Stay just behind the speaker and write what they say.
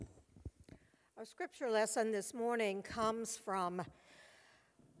Our scripture lesson this morning comes from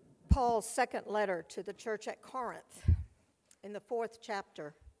Paul's second letter to the church at Corinth in the 4th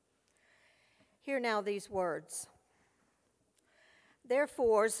chapter. Hear now these words.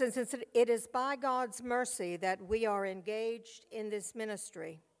 Therefore, since it is by God's mercy that we are engaged in this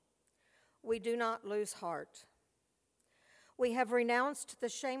ministry, we do not lose heart. We have renounced the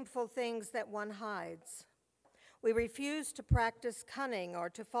shameful things that one hides. We refuse to practice cunning or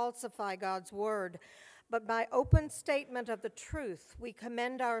to falsify God's word, but by open statement of the truth, we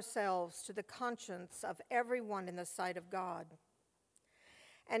commend ourselves to the conscience of everyone in the sight of God.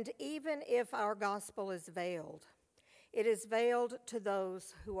 And even if our gospel is veiled, it is veiled to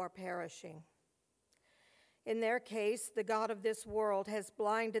those who are perishing. In their case, the God of this world has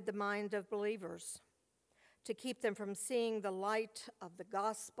blinded the mind of believers to keep them from seeing the light of the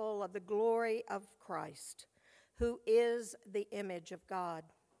gospel of the glory of Christ, who is the image of God.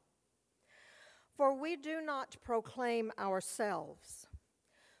 For we do not proclaim ourselves.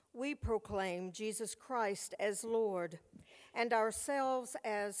 We proclaim Jesus Christ as Lord, and ourselves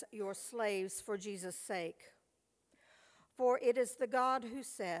as your slaves for Jesus' sake. For it is the God who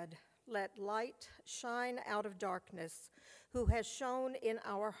said, "Let light shine out of darkness," who has shone in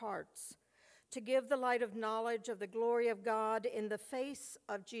our hearts, to give the light of knowledge of the glory of God in the face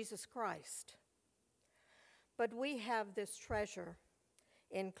of Jesus Christ. But we have this treasure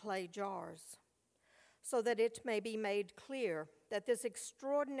in clay jars, so that it may be made clear that this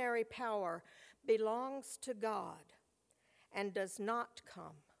extraordinary power belongs to God and does not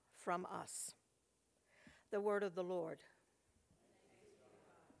come from us. The word of the Lord.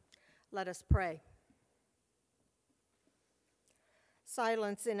 Let us pray.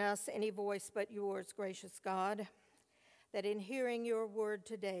 Silence in us any voice but yours, gracious God, that in hearing your word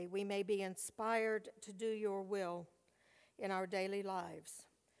today we may be inspired to do your will in our daily lives.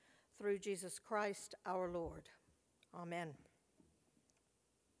 Through Jesus Christ our Lord. Amen.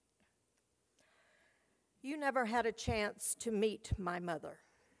 You never had a chance to meet my mother.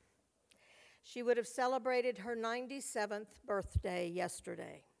 She would have celebrated her 97th birthday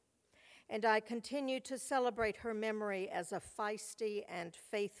yesterday, and I continue to celebrate her memory as a feisty and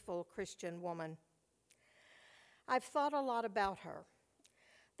faithful Christian woman. I've thought a lot about her,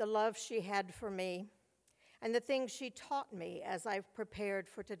 the love she had for me, and the things she taught me as I've prepared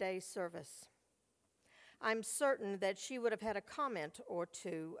for today's service. I'm certain that she would have had a comment or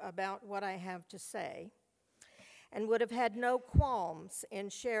two about what I have to say, and would have had no qualms in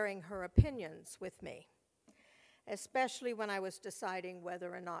sharing her opinions with me, especially when I was deciding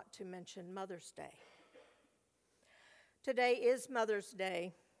whether or not to mention Mother's Day. Today is Mother's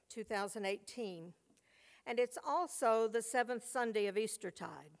Day, 2018, and it's also the 7th Sunday of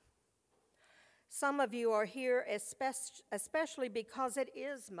Eastertide. Some of you are here especially because it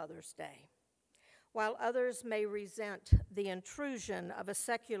is Mother's Day, while others may resent the intrusion of a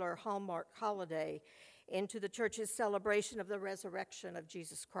secular Hallmark holiday into the church's celebration of the resurrection of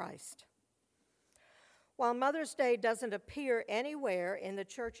Jesus Christ. While Mother's Day doesn't appear anywhere in the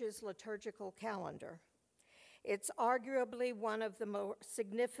church's liturgical calendar, it's arguably one of the more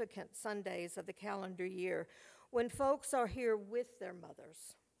significant Sundays of the calendar year when folks are here with their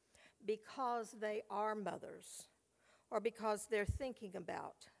mothers because they are mothers or because they're thinking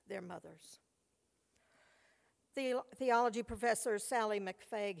about their mothers. Theology professor Sally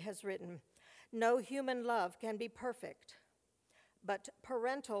McFague has written, "No human love can be perfect, but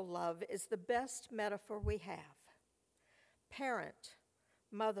parental love is the best metaphor we have. Parent,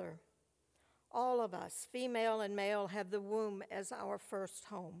 mother, all of us, female and male, have the womb as our first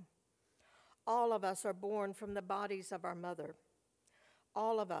home. All of us are born from the bodies of our mother.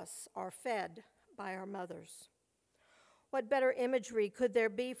 All of us are fed by our mothers. What better imagery could there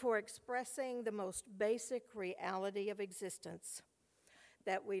be for expressing the most basic reality of existence,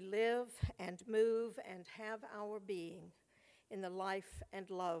 that we live and move and have our being in the life and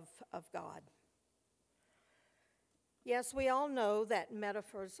love of God?" Yes, we all know that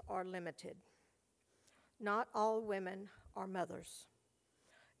metaphors are limited. Not all women are mothers.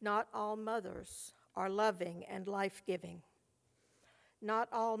 Not all mothers are loving and life-giving.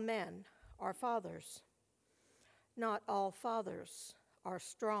 Not all men are fathers. Not all fathers are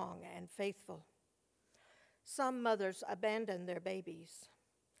strong and faithful. Some mothers abandon their babies.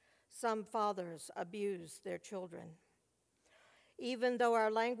 Some fathers abuse their children. Even though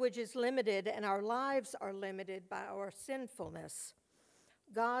our language is limited and our lives are limited by our sinfulness,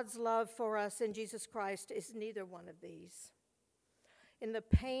 God's love for us in Jesus Christ is neither one of these. In the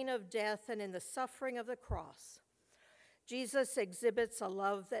pain of death and in the suffering of the cross, Jesus exhibits a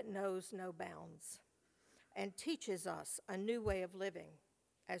love that knows no bounds and teaches us a new way of living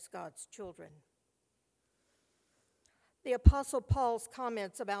as God's children. The Apostle Paul's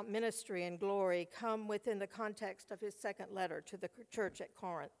comments about ministry and glory come within the context of his second letter to the church at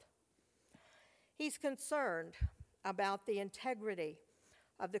Corinth. He's concerned about the integrity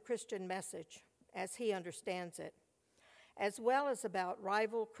of the Christian message as he understands it, as well as about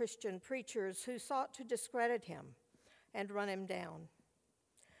rival Christian preachers who sought to discredit him and run him down.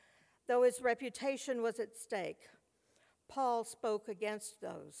 Though his reputation was at stake, Paul spoke against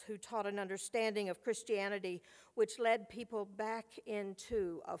those who taught an understanding of Christianity which led people back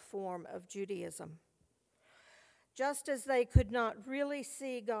into a form of Judaism. Just as they could not really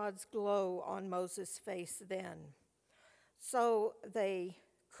see God's glow on Moses' face then, so they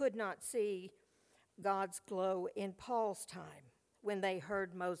could not see God's glow in Paul's time when they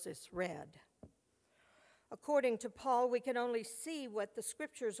heard Moses read. According to Paul, we can only see what the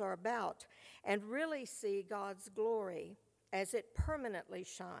scriptures are about and really see God's glory as it permanently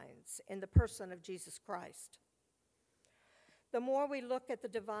shines in the person of Jesus Christ. The more we look at the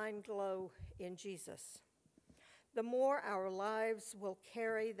divine glow in Jesus, the more our lives will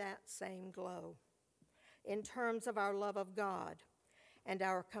carry that same glow in terms of our love of God and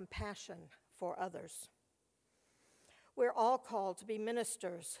our compassion for others. We're all called to be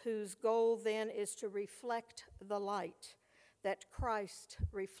ministers whose goal then is to reflect the light that Christ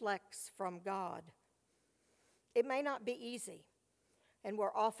reflects from God. It may not be easy, and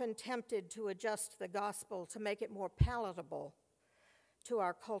we're often tempted to adjust the gospel to make it more palatable to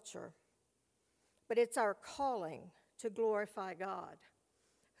our culture. But it's our calling to glorify God,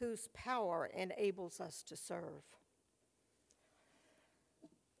 whose power enables us to serve.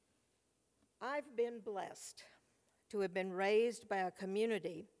 I've been blessed to have been raised by a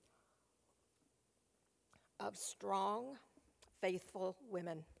community of strong, faithful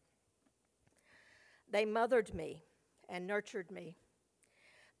women. They mothered me and nurtured me,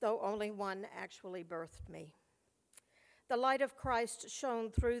 though only one actually birthed me. The light of Christ shone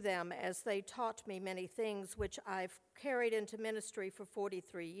through them as they taught me many things which I've carried into ministry for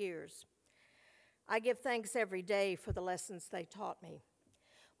 43 years. I give thanks every day for the lessons they taught me,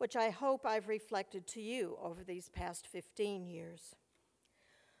 which I hope I've reflected to you over these past 15 years.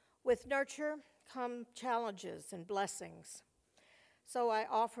 With nurture come challenges and blessings, so I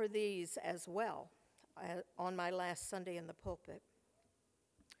offer these as well on my last Sunday in the pulpit.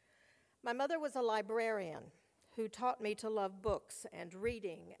 My mother was a librarian who taught me to love books and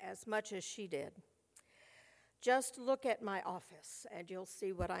reading as much as she did. Just look at my office and you'll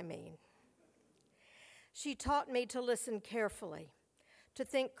see what I mean. She taught me to listen carefully, to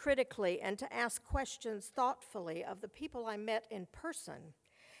think critically, and to ask questions thoughtfully of the people I met in person,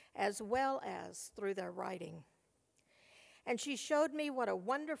 as well as through their writing. And she showed me what a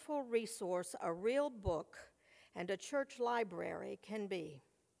wonderful resource a real book and a church library can be.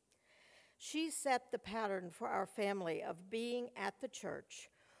 She set the pattern for our family of being at the church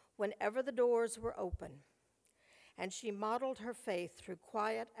whenever the doors were open, and she modeled her faith through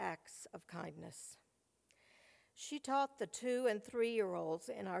quiet acts of kindness. She taught the 2- and 3-year-olds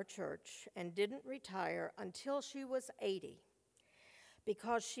in our church and didn't retire until she was 80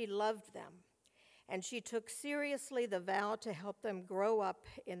 because she loved them, and she took seriously the vow to help them grow up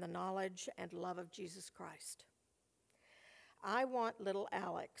in the knowledge and love of Jesus Christ. I want little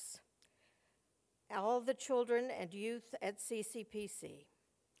Alex, all the children and youth at CCPC,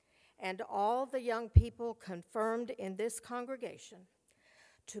 and all the young people confirmed in this congregation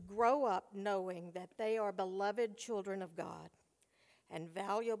to grow up knowing that they are beloved children of God and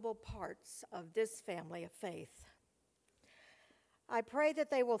valuable parts of this family of faith. I pray that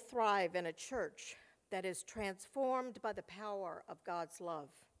they will thrive in a church that is transformed by the power of God's love,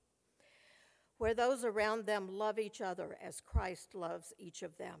 where those around them love each other as Christ loves each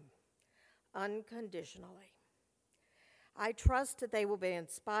of them, unconditionally. I trust that they will be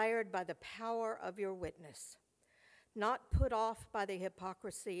inspired by the power of your witness, not put off by the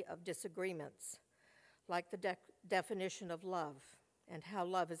hypocrisy of disagreements, like the definition of love and how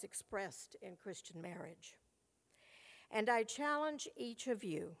love is expressed in Christian marriage. And I challenge each of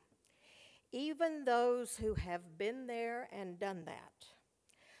you, even those who have been there and done that,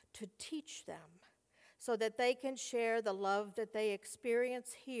 to teach them so that they can share the love that they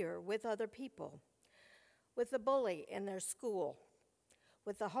experience here with other people, with the bully in their school,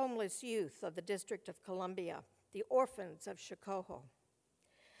 with the homeless youth of the District of Columbia, the orphans of Shikoho,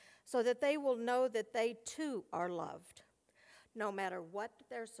 so that they will know that they too are loved, no matter what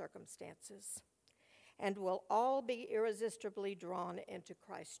their circumstances, and will all be irresistibly drawn into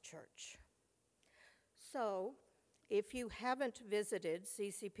Christ's church. So, if you haven't visited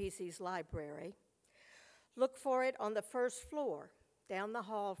CCPC's library, look for it on the first floor, down the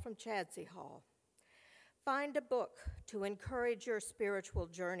hall from Chadsey Hall. Find a book to encourage your spiritual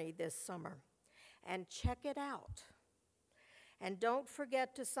journey this summer and check it out. And don't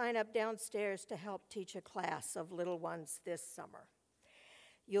forget to sign up downstairs to help teach a class of little ones this summer.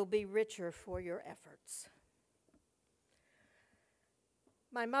 You'll be richer for your efforts.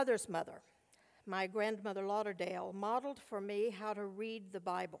 My mother's mother, my grandmother Lauderdale, modeled for me how to read the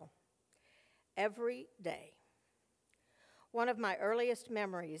Bible every day. One of my earliest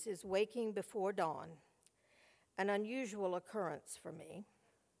memories is waking before dawn, an unusual occurrence for me,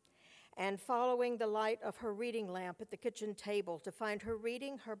 and following the light of her reading lamp at the kitchen table to find her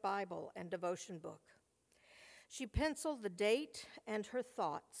reading her Bible and devotion book. She penciled the date and her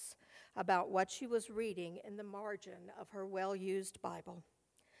thoughts about what she was reading in the margin of her well-used Bible,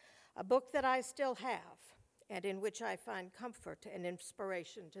 a book that I still have and in which I find comfort and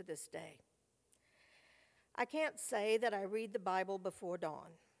inspiration to this day. I can't say that I read the Bible before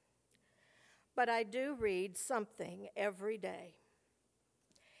dawn, but I do read something every day.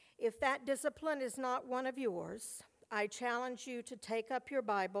 If that discipline is not one of yours, I challenge you to take up your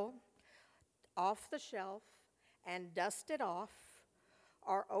Bible off the shelf and dust it off,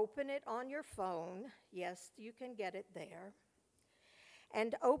 or open it on your phone. Yes, you can get it there.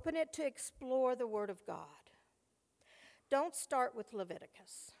 And open it to explore the Word of God. Don't start with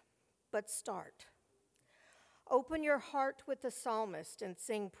Leviticus, but start. Open your heart with the psalmist and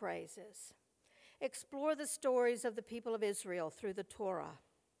sing praises. Explore the stories of the people of Israel through the Torah,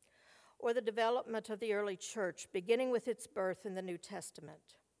 or the development of the early church, beginning with its birth in the New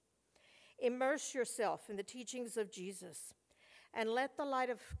Testament. Immerse yourself in the teachings of Jesus, and let the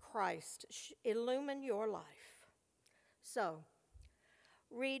light of Christ illumine your life. So,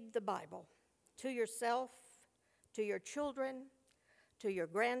 read the Bible to yourself, to your children, to your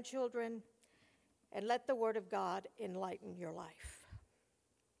grandchildren, and let the Word of God enlighten your life.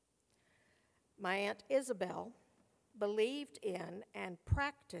 My Aunt Isabel believed in and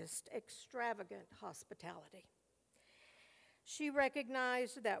practiced extravagant hospitality. She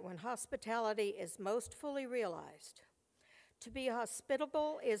recognized that when hospitality is most fully realized, to be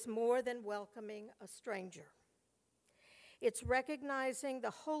hospitable is more than welcoming a stranger. It's recognizing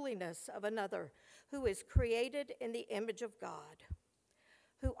the holiness of another who is created in the image of God,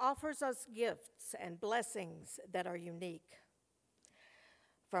 who offers us gifts and blessings that are unique.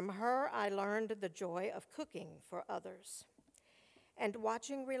 From her, I learned the joy of cooking for others and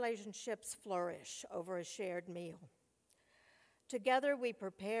watching relationships flourish over a shared meal. Together, we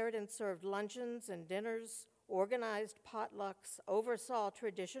prepared and served luncheons and dinners, organized potlucks, oversaw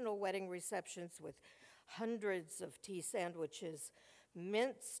traditional wedding receptions with hundreds of tea sandwiches,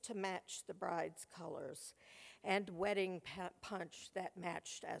 mints to match the bride's colors, and wedding punch that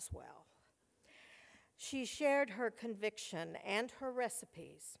matched as well. She shared her conviction and her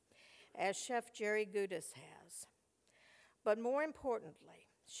recipes, as Chef Jerry Gudis has. But more importantly,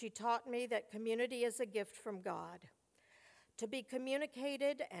 she taught me that community is a gift from God, to be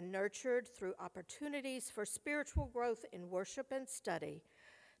communicated and nurtured through opportunities for spiritual growth in worship and study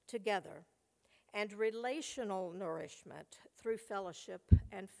together, and relational nourishment through fellowship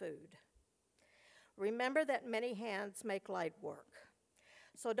and food. Remember that many hands make light work.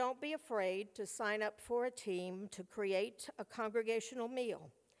 So don't be afraid to sign up for a team to create a congregational meal,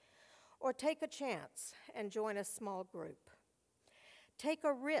 or take a chance and join a small group. Take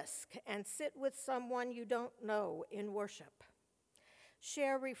a risk and sit with someone you don't know in worship.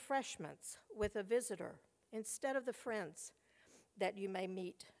 Share refreshments with a visitor instead of the friends that you may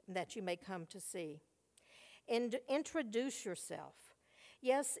meet, that you may come to see. And introduce yourself.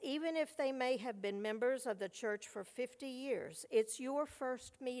 Yes, even if they may have been members of the church for 50 years, it's your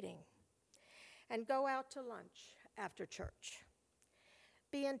first meeting. And go out to lunch after church.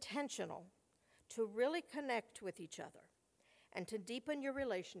 Be intentional to really connect with each other and to deepen your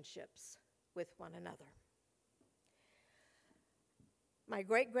relationships with one another. My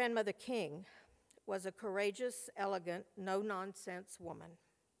great-grandmother King was a courageous, elegant, no-nonsense woman.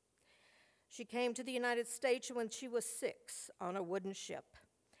 She came to the United States when she was 6 on a wooden ship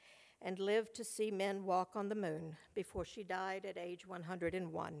and lived to see men walk on the moon before she died at age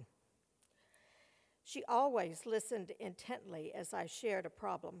 101. She always listened intently as I shared a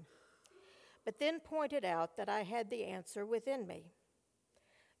problem, but then pointed out that I had the answer within me.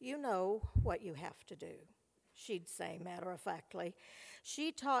 You know what you have to do, she'd say matter-of-factly.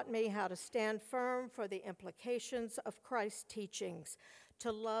 She taught me how to stand firm for the implications of Christ's teachings,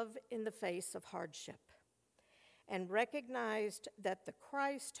 to love in the face of hardship, and recognized that the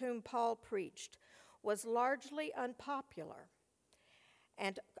Christ whom Paul preached was largely unpopular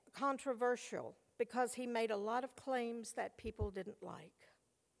and controversial because he made a lot of claims that people didn't like.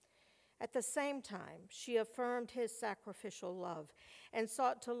 At the same time, she affirmed his sacrificial love and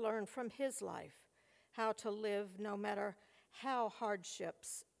sought to learn from his life how to live no matter how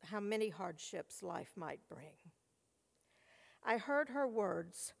many hardships life might bring. I heard her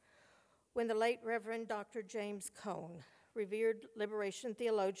words when the late Reverend Dr. James Cone, revered liberation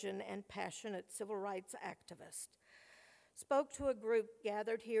theologian and passionate civil rights activist, spoke to a group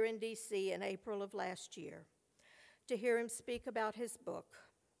gathered here in D.C. in April of last year to hear him speak about his book,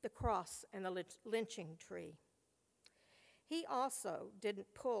 The Cross and the Lynching Tree. He also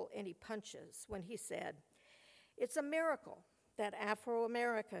didn't pull any punches when he said, "It's a miracle that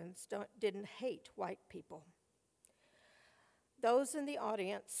Afro-Americans didn't hate white people." Those in the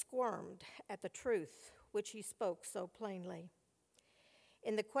audience squirmed at the truth which he spoke so plainly.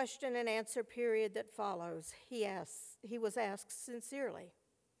 In the question and answer period that follows, he was asked sincerely,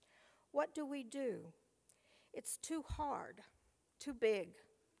 "What do we do? It's too hard, too big,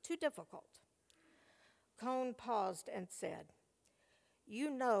 too difficult." Cone paused and said, "You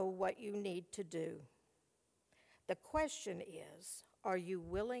know what you need to do. The question is, are you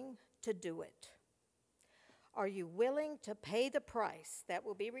willing to do it? Are you willing to pay the price that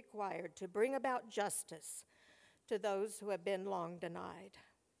will be required to bring about justice to those who have been long denied?"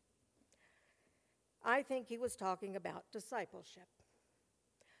 I think he was talking about discipleship,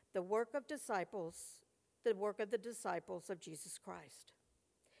 the work of the disciples of Jesus Christ.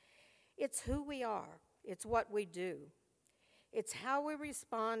 It's who we are. It's what we do. It's how we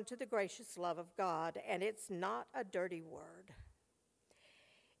respond to the gracious love of God, and it's not a dirty word.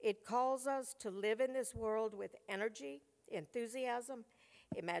 It calls us to live in this world with energy, enthusiasm,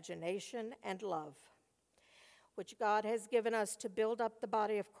 imagination, and love, which God has given us to build up the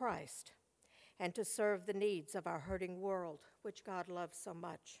body of Christ and to serve the needs of our hurting world, which God loves so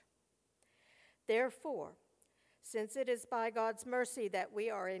much. Therefore, since it is by God's mercy that we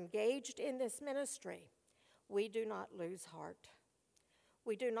are engaged in this ministry, we do not lose heart.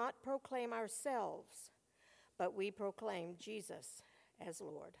 We do not proclaim ourselves, but we proclaim Jesus as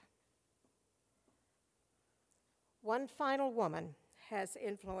Lord. One final woman has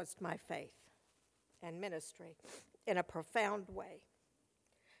influenced my faith and ministry in a profound way.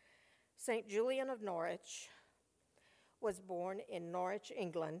 St. Julian of Norwich was born in Norwich,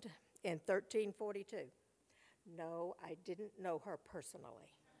 England in 1342. No, I didn't know her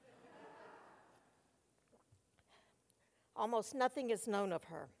personally. Almost nothing is known of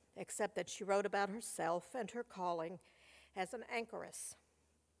her, except that she wrote about herself and her calling as an anchoress.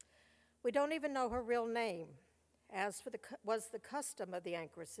 We don't even know her real name. As was the custom of the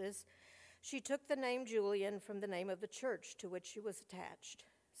anchoresses, she took the name Julian from the name of the church to which she was attached,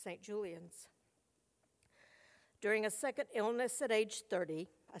 St. Julian's. During a second illness at age 30,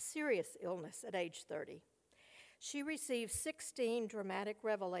 a serious illness at age 30, she received 16 dramatic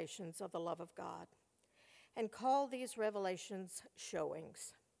revelations of the love of God and called these revelations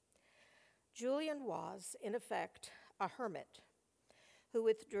showings. Julian was, in effect, a hermit who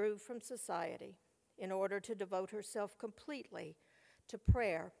withdrew from society in order to devote herself completely to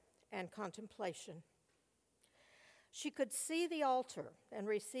prayer and contemplation. She could see the altar and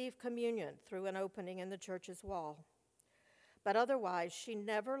receive communion through an opening in the church's wall, but otherwise she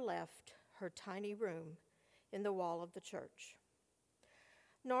never left her tiny room in the wall of the church.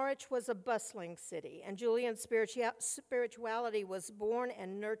 Norwich was a bustling city, and Julian's spirituality was born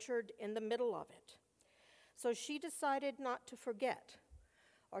and nurtured in the middle of it. So she decided not to forget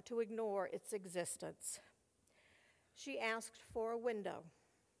or to ignore its existence. She asked for a window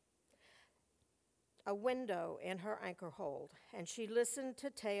in her anchor hold, and she listened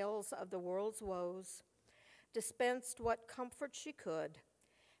to tales of the world's woes, dispensed what comfort she could,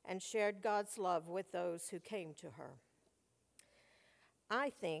 and shared God's love with those who came to her. I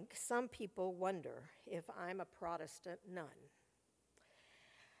think some people wonder if I'm a Protestant nun.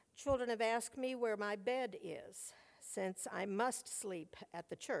 Children have asked me where my bed is, since I must sleep at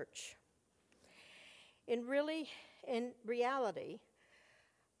the church. In reality,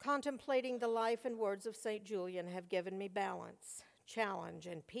 contemplating the life and words of St. Julian have given me balance, challenge,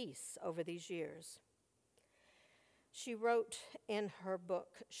 and peace over these years. She wrote in her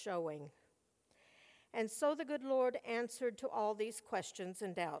book, Showing, "And so the good Lord answered to all these questions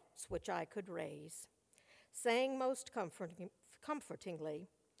and doubts which I could raise, saying most comfortingly,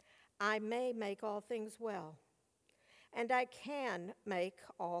 I may make all things well, and I can make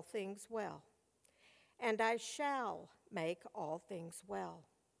all things well, and I shall make all things well,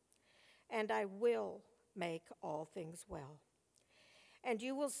 and I will make all things well. And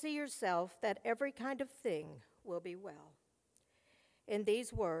you will see yourself that every kind of thing will be well." In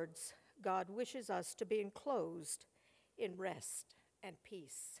these words, God wishes us to be enclosed in rest and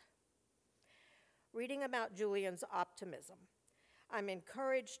peace. Reading about Julian's optimism, I'm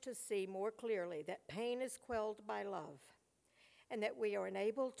encouraged to see more clearly that pain is quelled by love and that we are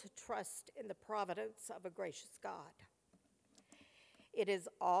enabled to trust in the providence of a gracious God. It is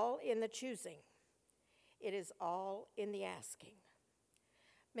all in the choosing. It is all in the asking.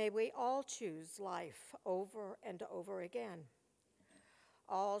 May we all choose life over and over again.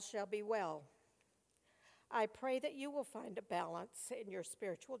 All shall be well. I pray that you will find a balance in your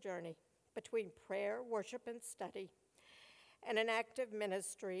spiritual journey between prayer, worship, and study, and an active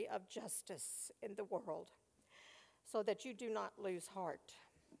ministry of justice in the world, so that you do not lose heart,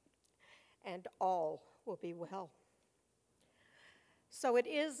 and all will be well. So it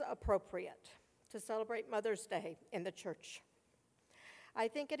is appropriate to celebrate Mother's Day in the church. I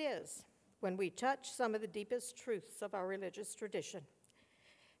think it is when we touch some of the deepest truths of our religious tradition,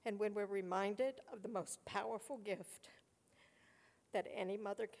 and when we're reminded of the most powerful gift that any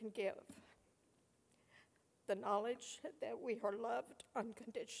mother can give, the knowledge that we are loved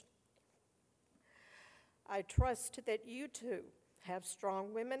unconditionally. I trust that you too have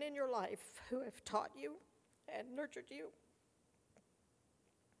strong women in your life who have taught you and nurtured you,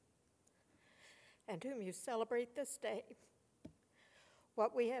 and whom you celebrate this day.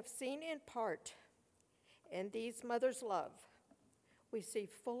 What we have seen in part in these mothers' love, we see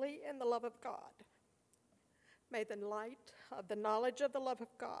fully in the love of God. May the light of the knowledge of the love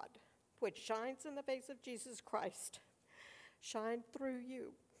of God, which shines in the face of Jesus Christ, shine through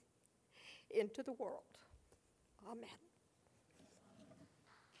you into the world. Amen.